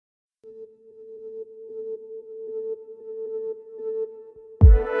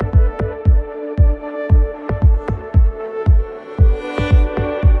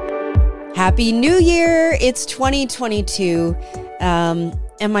Happy New Year! It's 2022. And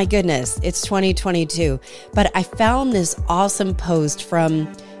my goodness, it's 2022. But I found this awesome post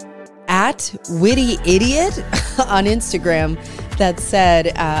from @WittyIdiot on Instagram that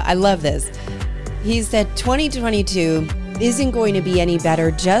said, I love this. He said, 2022 isn't going to be any better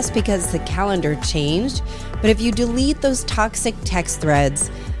just because the calendar changed. But if you delete those toxic text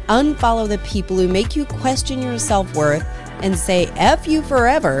threads, unfollow the people who make you question your self-worth, and say F you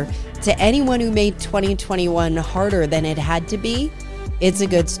forever to anyone who made 2021 harder than it had to be, it's a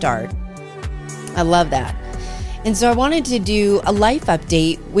good start. I love that. And so I wanted to do a life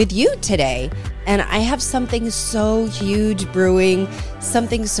update with you today. And I have something so huge brewing,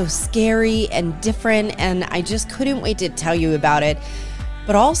 something so scary and different, and I just couldn't wait to tell you about it.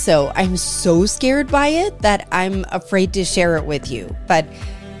 But also, I'm so scared by it that I'm afraid to share it with you. But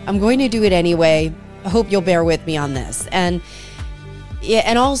I'm going to do it anyway. I hope you'll bear with me on this. And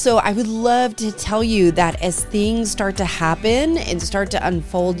also, I would love to tell you that as things start to happen and start to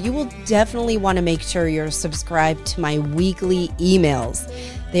unfold, you will definitely want to make sure you're subscribed to my weekly emails.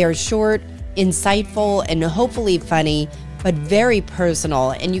 They are short, insightful, and hopefully funny, but very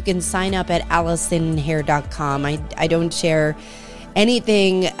personal. And you can sign up at AllisonHair.com. I don't share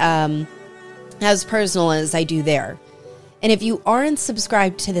anything as personal as I do there. And if you aren't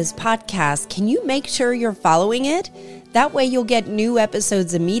subscribed to this podcast, can you make sure you're following it? That way you'll get new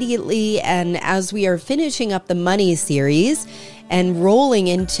episodes immediately. And as we are finishing up the money series and rolling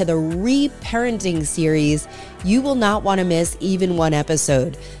into the reparenting series, you will not want to miss even one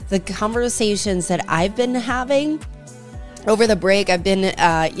episode. The conversations that I've been having over the break, I've been,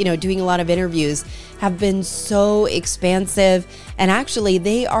 doing a lot of interviews, have been so expansive. And actually,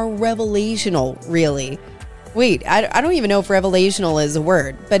 they are revelational, really. Wait, I don't even know if revelational is a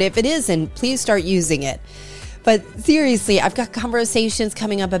word, but if it isn't, please start using it. But seriously, I've got conversations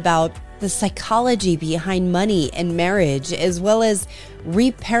coming up about the psychology behind money and marriage, as well as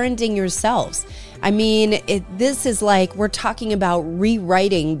reparenting yourselves. I mean, this is like we're talking about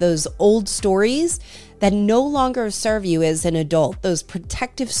rewriting those old stories that no longer serve you as an adult, those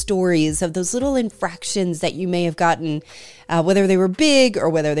protective stories of those little infractions that you may have gotten, whether they were big or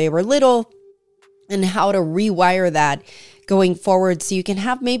whether they were little, and how to rewire that going forward so you can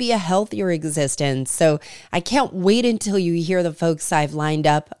have maybe a healthier existence. So I can't wait until you hear the folks I've lined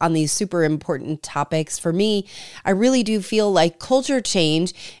up on these super important topics. For me, I really do feel like culture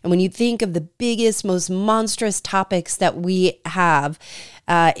change, and when you think of the biggest, most monstrous topics that we have,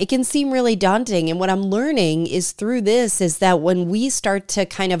 it can seem really daunting. And what I'm learning is through this is that when we start to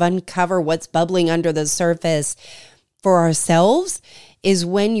kind of uncover what's bubbling under the surface for ourselves, is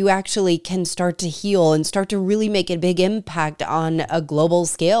when you actually can start to heal and start to really make a big impact on a global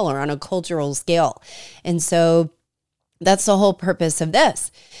scale or on a cultural scale. And so that's the whole purpose of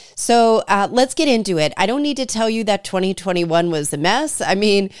this. So let's get into it. I don't need to tell you that 2021 was a mess. I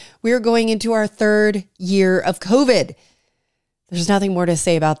mean, we're going into our third year of COVID. There's nothing more to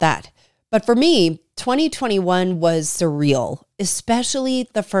say about that. But for me, 2021 was surreal, especially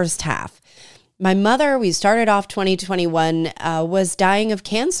the first half. My mother, we started off 2021, was dying of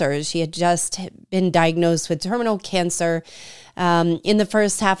cancer. She had just been diagnosed with terminal cancer. In the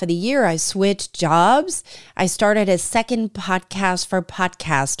first half of the year, I switched jobs. I started a second podcast for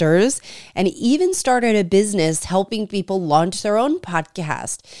podcasters and even started a business helping people launch their own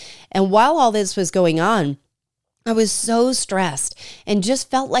podcast. And while all this was going on, I was so stressed and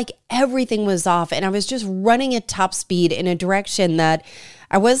just felt like everything was off. And I was just running at top speed in a direction that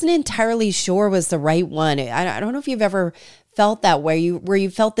I wasn't entirely sure was the right one. I don't know if you've ever felt that way, where you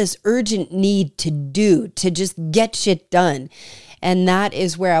felt this urgent need to just get shit done. And that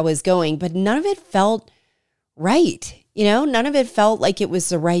is where I was going. But none of it felt right. None of it felt like it was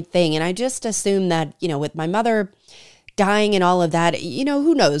the right thing. And I just assumed that, with my mother dying and all of that,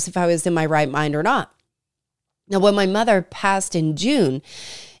 who knows if I was in my right mind or not. Now, when my mother passed in June,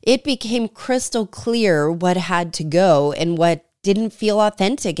 it became crystal clear what had to go and what didn't feel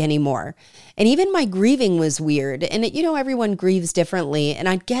authentic anymore. And even my grieving was weird. And, everyone grieves differently. And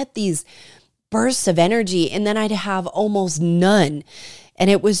I'd get these bursts of energy and then I'd have almost none. And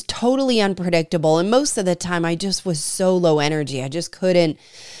it was totally unpredictable. And most of the time I just was so low energy. I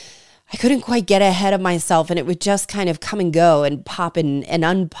couldn't quite get ahead of myself. And it would just kind of come and go and pop and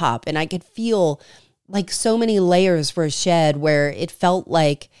unpop. And I could feel like so many layers were shed where it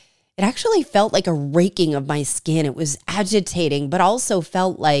actually felt like a raking of my skin. It was agitating, but also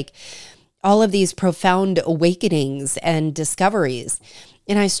felt like all of these profound awakenings and discoveries.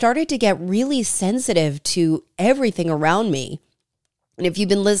 And I started to get really sensitive to everything around me. And if you've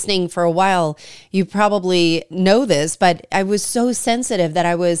been listening for a while, you probably know this, but I was so sensitive that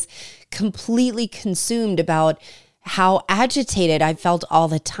I was completely consumed about how agitated I felt all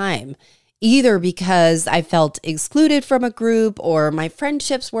the time, either because I felt excluded from a group or my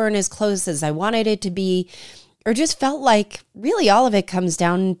friendships weren't as close as I wanted it to be, or just felt like really all of it comes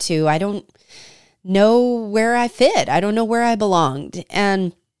down to I don't know where I fit. I don't know where I belonged.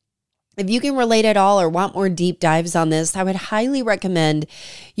 And if you can relate at all or want more deep dives on this, I would highly recommend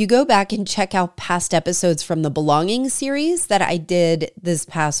you go back and check out past episodes from the Belonging series that I did this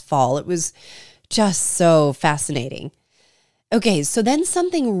past fall. It was just so fascinating. Okay, so then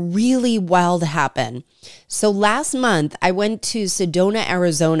something really wild happened. So last month, I went to Sedona,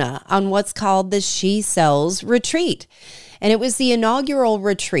 Arizona on what's called the She Sells Retreat. And it was the inaugural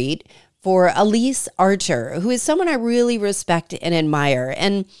retreat for Elise Archer, who is someone I really respect and admire.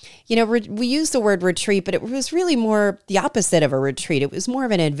 And, you know, we use the word retreat, but it was really more the opposite of a retreat. It was more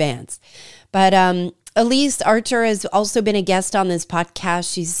of an advance. But Elise Archer has also been a guest on this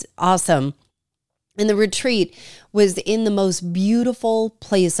podcast. She's awesome. And the retreat was in the most beautiful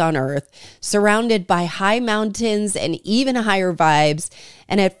place on earth, surrounded by high mountains and even higher vibes.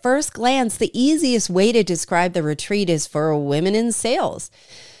 And at first glance, the easiest way to describe the retreat is for women in sales.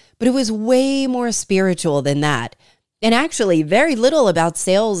 But it was way more spiritual than that. And actually very little about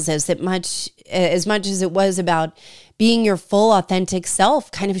sales as much as it was about being your full authentic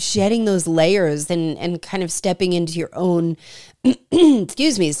self, kind of shedding those layers and kind of stepping into your own,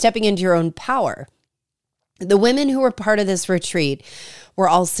 stepping into your own power. The women who were part of this retreat were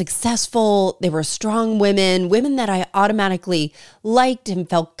all successful. They were strong women that I automatically liked and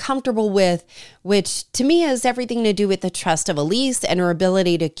felt comfortable with, which to me has everything to do with the trust of Elise and her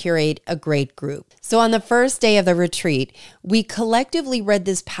ability to curate a great group. So on the first day of the retreat, we collectively read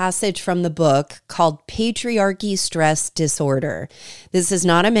this passage from the book called Patriarchy Stress Disorder. This is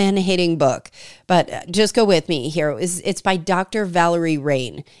not a man-hating book, but just go with me here. It's by Dr. Valerie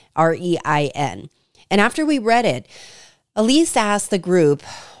Rein, R-E-I-N. And after we read it, Elise asked the group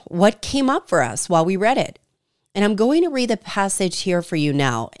what came up for us while we read it. And I'm going to read the passage here for you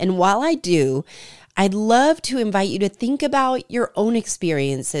now. And while I do, I'd love to invite you to think about your own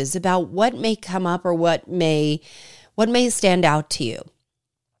experiences, about what may come up or what may stand out to you.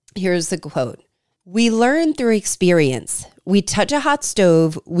 Here's the quote. "We learn through experience. We touch a hot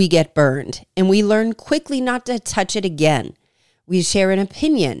stove, we get burned, and we learn quickly not to touch it again. We share an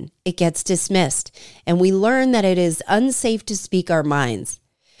opinion, it gets dismissed, and we learn that it is unsafe to speak our minds.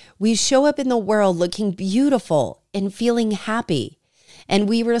 We show up in the world looking beautiful and feeling happy, and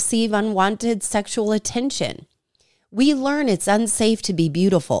we receive unwanted sexual attention. We learn it's unsafe to be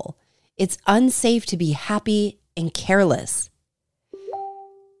beautiful. It's unsafe to be happy and careless.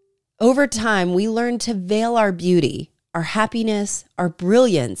 Over time, we learn to veil our beauty, our happiness, our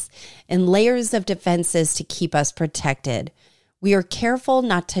brilliance, and layers of defenses to keep us protected. We are careful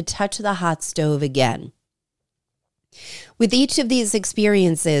not to touch the hot stove again. With each of these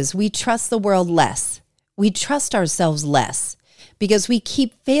experiences, we trust the world less. We trust ourselves less because we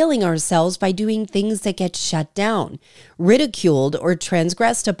keep failing ourselves by doing things that get shut down, ridiculed, or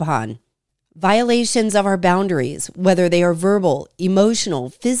transgressed upon. Violations of our boundaries, whether they are verbal, emotional,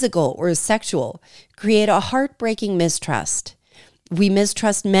 physical, or sexual, create a heartbreaking mistrust. We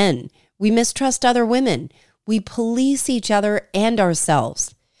mistrust men. We mistrust other women. We police each other and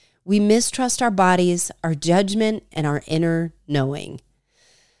ourselves. We mistrust our bodies, our judgment, and our inner knowing."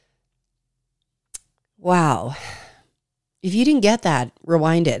 Wow. If you didn't get that,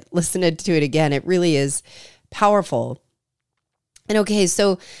 rewind it. Listen to it again. It really is powerful. And okay,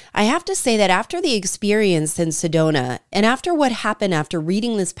 so I have to say that after the experience in Sedona and after what happened after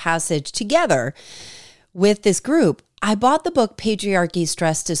reading this passage together with this group, I bought the book Patriarchy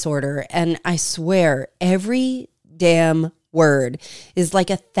Stress Disorder, and I swear every damn word is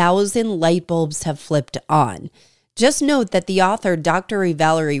like 1,000 light bulbs have flipped on. Just note that the author, Dr.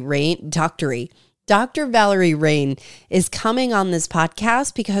 Valerie Rein, is coming on this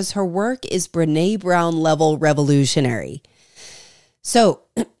podcast because her work is Brene Brown level revolutionary. So,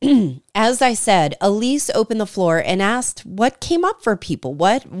 as I said, Elise opened the floor and asked what came up for people,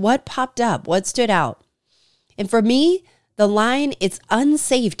 what popped up, what stood out. And for me, the line, "It's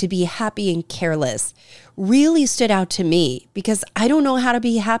unsafe to be happy and careless," really stood out to me because I don't know how to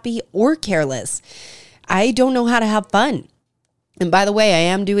be happy or careless. I don't know how to have fun. And by the way, I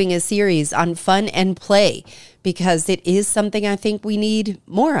am doing a series on fun and play because it is something I think we need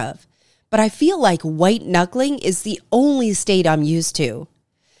more of. But I feel like white knuckling is the only state I'm used to.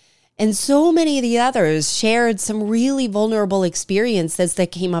 And so many of the others shared some really vulnerable experiences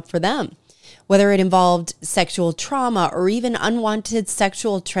that came up for them, whether it involved sexual trauma or even unwanted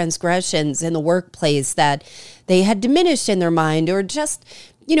sexual transgressions in the workplace that they had diminished in their mind, or just,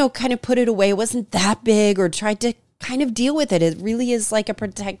 kind of put it away. It wasn't that big, or tried to kind of deal with it. It really is like a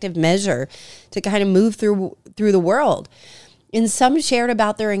protective measure to kind of move through the world. And some shared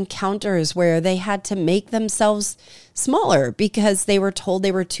about their encounters where they had to make themselves smaller because they were told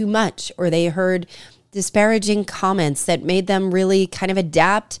they were too much, or they heard disparaging comments that made them really kind of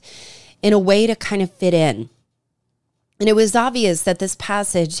adapt in a way to kind of fit in. And it was obvious that this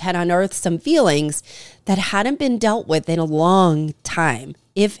passage had unearthed some feelings that hadn't been dealt with in a long time,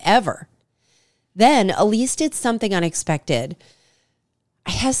 if ever. Then Elise did something unexpected.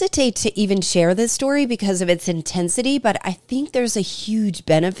 I hesitate to even share this story because of its intensity, but I think there's a huge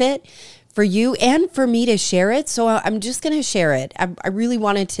benefit for you and for me to share it. So I'm just going to share it. I really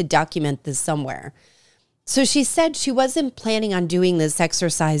wanted to document this somewhere. So she said she wasn't planning on doing this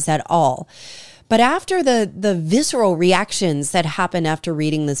exercise at all. But after the visceral reactions that happened after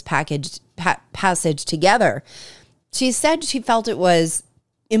reading this passage together, she said she felt it was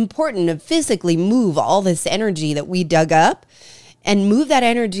important to physically move all this energy that we dug up and move that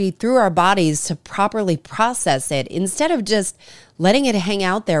energy through our bodies to properly process it instead of just letting it hang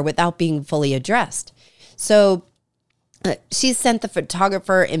out there without being fully addressed. So she sent the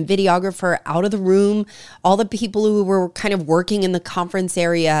photographer and videographer out of the room. All the people who were kind of working in the conference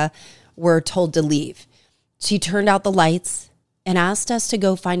area were told to leave. She turned out the lights and asked us to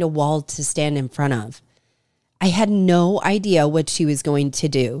go find a wall to stand in front of. I had no idea what she was going to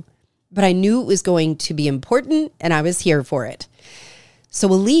do, but I knew it was going to be important and I was here for it. So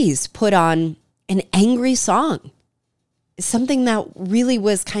Elise put on an angry song, something that really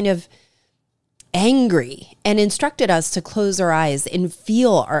was kind of angry, and instructed us to close our eyes and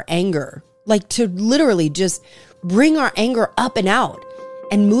feel our anger, like to literally just bring our anger up and out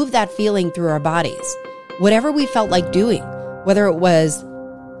and move that feeling through our bodies. Whatever we felt like doing, whether it was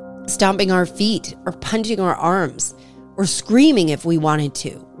stomping our feet or punching our arms or screaming if we wanted to,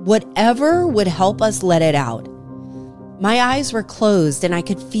 whatever would help us let it out. My eyes were closed and I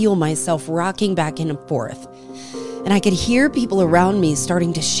could feel myself rocking back and forth. And I could hear people around me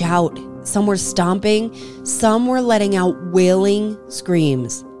starting to shout. Some were stomping, some were letting out wailing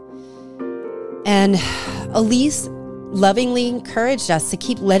screams. And Elise lovingly encouraged us to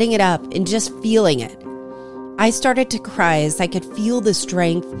keep letting it up and just feeling it. I started to cry as I could feel the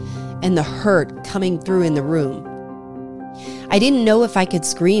strength and the hurt coming through in the room. I didn't know if I could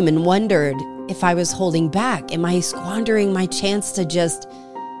scream and wondered if I was holding back. Am I squandering my chance to just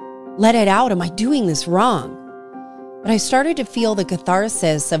let it out? Am I doing this wrong? But I started to feel the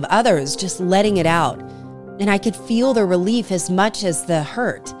catharsis of others just letting it out, and I could feel the relief as much as the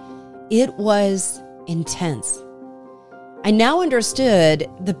hurt. It was intense. I now understood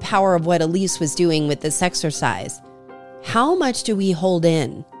the power of what Elise was doing with this exercise. How much do we hold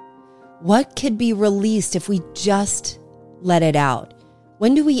in? What could be released if we just let it out?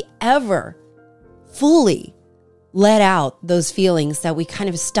 When do we ever fully let out those feelings that we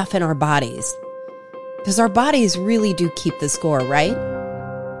kind of stuff in our bodies? Because our bodies really do keep the score, right?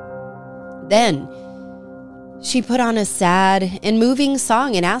 Then she put on a sad and moving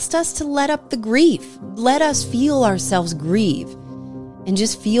song and asked us to let up the grief. Let us feel ourselves grieve and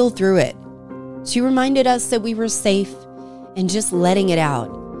just feel through it. She reminded us that we were safe and just letting it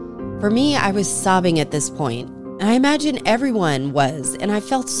out. For me, I was sobbing at this point, and I imagine everyone was, and I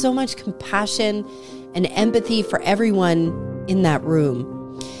felt so much compassion and empathy for everyone in that room.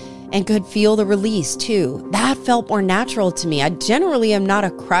 And could feel the release too. That felt more natural to me. I generally am not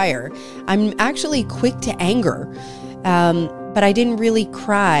a crier. I'm actually quick to anger, but I didn't really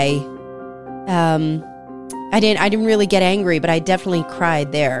cry. I didn't really get angry, but I definitely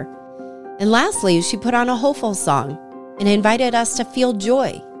cried there. And lastly, she put on a hopeful song and invited us to feel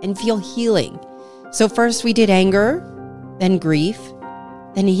joy and feel healing. So first we did anger, then grief,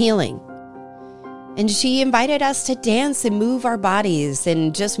 then healing. And she invited us to dance and move our bodies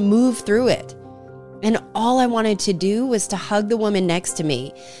and just move through it. And all I wanted to do was to hug the woman next to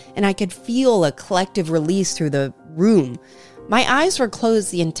me, and I could feel a collective release through the room. My eyes were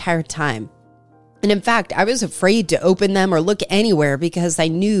closed the entire time. And in fact, I was afraid to open them or look anywhere because I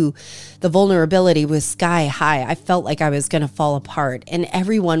knew the vulnerability was sky high. I felt like I was going to fall apart, and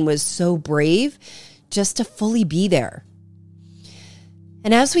everyone was so brave just to fully be there.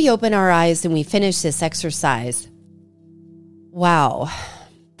 And as we open our eyes and we finish this exercise, wow,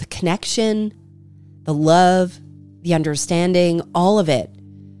 the connection, the love, the understanding, all of it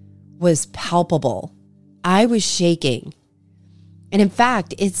was palpable. I was shaking. And in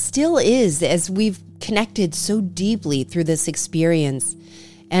fact, it still is, as we've connected so deeply through this experience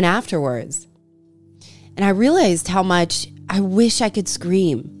and afterwards. And I realized how much I wish I could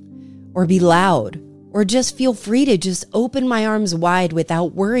scream or be loud or just feel free to just open my arms wide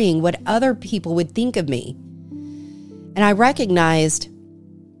without worrying what other people would think of me. And I recognized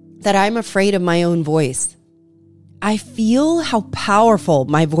that I'm afraid of my own voice. I feel how powerful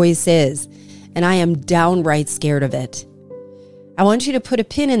my voice is, and I am downright scared of it. I want you to put a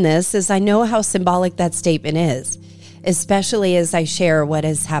pin in this, as I know how symbolic that statement is, especially as I share what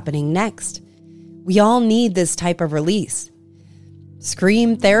is happening next. We all need this type of release.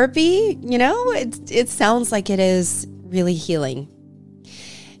 Scream therapy, it sounds like it is really healing.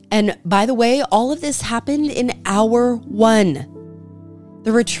 And by the way, all of this happened in hour 1.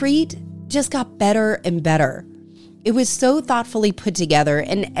 The retreat just got better and better. It was so thoughtfully put together,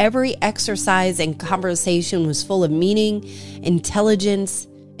 and every exercise and conversation was full of meaning, intelligence,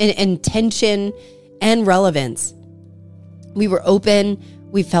 and intention, and relevance. We were open,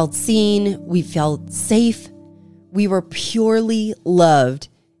 we felt seen, we felt safe, we were purely loved,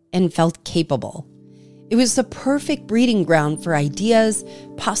 and felt capable. It was the perfect breeding ground for ideas,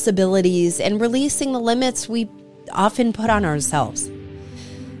 possibilities, and releasing the limits we often put on ourselves.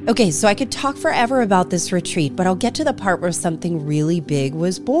 Okay, so I could talk forever about this retreat, but I'll get to the part where something really big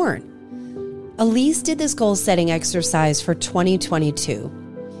was born. Elise did this goal-setting exercise for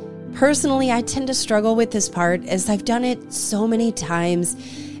 2022. Personally, I tend to struggle with this part as I've done it so many times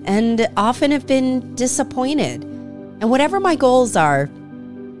and often have been disappointed. And whatever my goals are,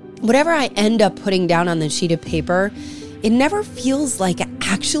 whatever I end up putting down on the sheet of paper, it never feels like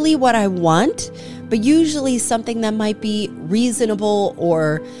actually what I want, but usually something that might be reasonable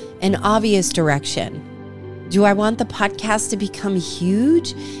or an obvious direction. Do I want the podcast to become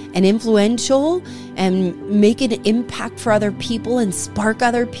huge and influential and make an impact for other people and spark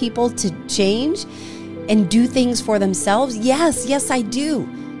other people to change and do things for themselves? Yes, I do.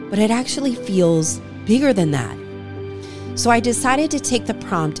 But it actually feels bigger than that. So I decided to take the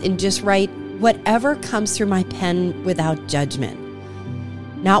prompt and just write whatever comes through my pen without judgment.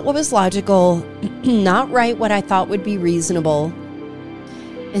 Not what was logical, not write what I thought would be reasonable.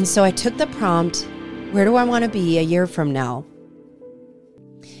 And so I took the prompt, where do I want to be a year from now?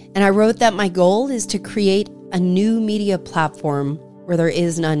 And I wrote that my goal is to create a new media platform where there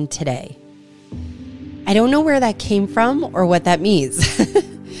is none today. I don't know where that came from or what that means,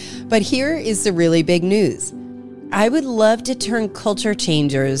 but here is the really big news. I would love to turn culture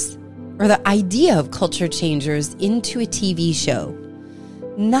changers, or the idea of culture changers, into a TV show.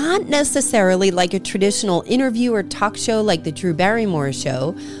 Not necessarily like a traditional interview or talk show like the Drew Barrymore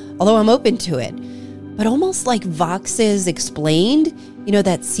show, although I'm open to it, but almost like Vox's Explained,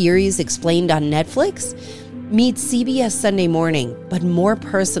 that series Explained on Netflix, meets CBS Sunday Morning, but more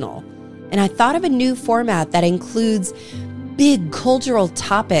personal. And I thought of a new format that includes big cultural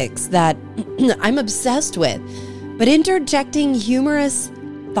topics that I'm obsessed with, but interjecting humorous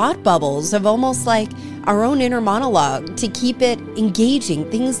thought bubbles of almost like our own inner monologue to keep it engaging,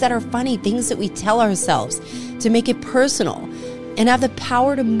 things that are funny, things that we tell ourselves, to make it personal and have the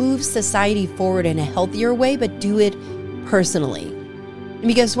power to move society forward in a healthier way, but do it personally.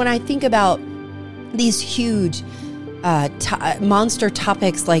 Because when I think about these huge monster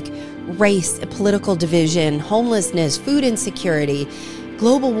topics like race, political division, homelessness, food insecurity,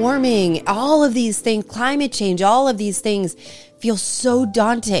 global warming, all of these things, climate change, all of these things feel so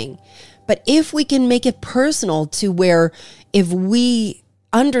daunting. But if we can make it personal to where if we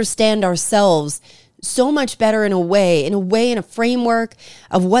understand ourselves so much better in a framework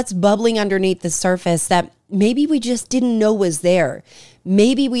of what's bubbling underneath the surface that maybe we just didn't know was there.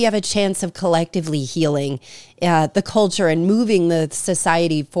 Maybe we have a chance of collectively healing the culture and moving the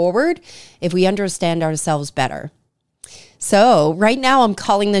society forward if we understand ourselves better. So right now I'm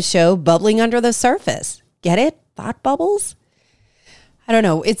calling the show Bubbling Under the Surface. Get it? Thought bubbles? I don't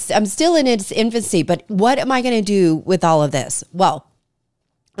know. I'm still in its infancy, but what am I going to do with all of this? Well,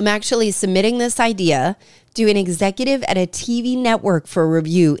 I'm actually submitting this idea to an executive at a TV network for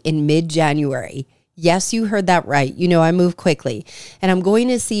review in mid-January. Yes, you heard that right. I move quickly, and I'm going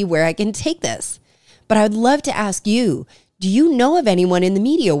to see where I can take this. But I would love to ask you, do you know of anyone in the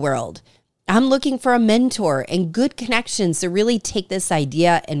media world? I'm looking for a mentor and good connections to really take this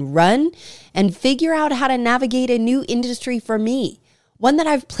idea and run and figure out how to navigate a new industry for me. One that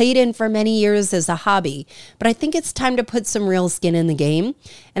I've played in for many years as a hobby, but I think it's time to put some real skin in the game,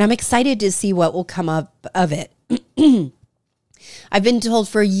 and I'm excited to see what will come up of it. I've been told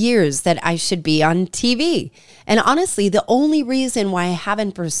for years that I should be on TV, and honestly, the only reason why I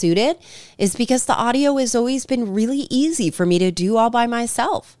haven't pursued it is because the audio has always been really easy for me to do all by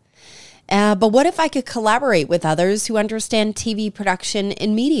myself. But what if I could collaborate with others who understand TV production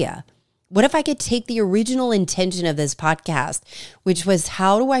and media? What if I could take the original intention of this podcast, which was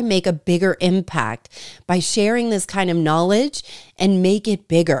how do I make a bigger impact by sharing this kind of knowledge and make it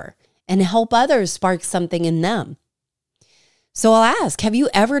bigger and help others spark something in them? So I'll ask, have you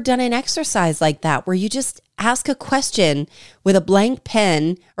ever done an exercise like that where you just ask a question with a blank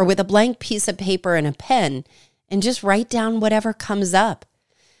pen or with a blank piece of paper and a pen and just write down whatever comes up?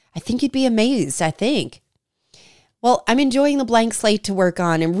 I think you'd be amazed, I think. Well, I'm enjoying the blank slate to work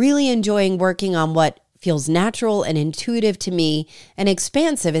on and really enjoying working on what feels natural and intuitive to me and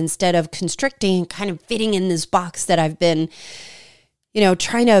expansive instead of constricting and kind of fitting in this box that I've been,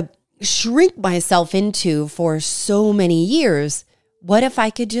 trying to shrink myself into for so many years. What if I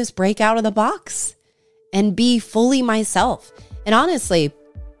could just break out of the box and be fully myself? And honestly,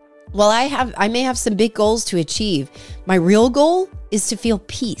 while I may have some big goals to achieve, my real goal is to feel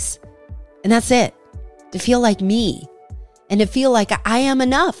peace. And that's it. To feel like me and to feel like I am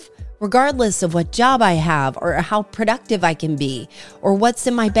enough, regardless of what job I have or how productive I can be or what's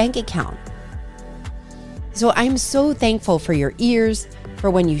in my bank account. So I'm so thankful for your ears, for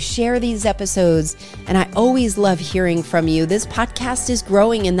when you share these episodes, and I always love hearing from you. This podcast is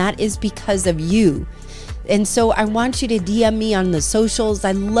growing, and that is because of you. And so I want you to DM me on the socials.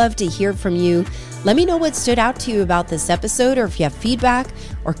 I'd love to hear from you. Let me know what stood out to you about this episode, or if you have feedback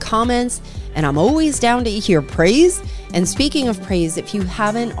or comments. And I'm always down to hear praise. And speaking of praise, if you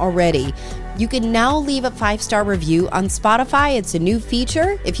haven't already, you can now leave a 5-star review on Spotify. It's a new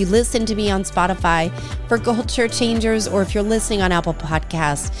feature. If you listen to me on Spotify for Culture Changers, or if you're listening on Apple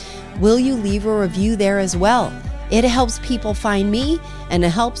Podcasts, will you leave a review there as well? It helps people find me, and it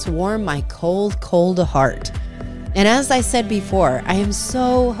helps warm my cold, cold heart. And as I said before, I am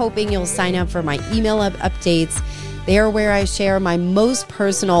so hoping you'll sign up for my email updates. They are where I share my most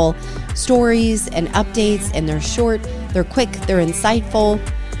personal stories and updates, and they're short, they're quick, they're insightful.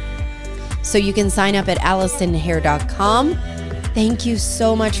 So you can sign up at AllisonHare.com. Thank you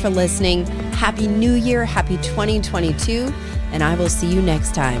so much for listening. Happy New Year, happy 2022, and I will see you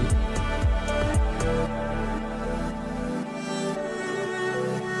next time.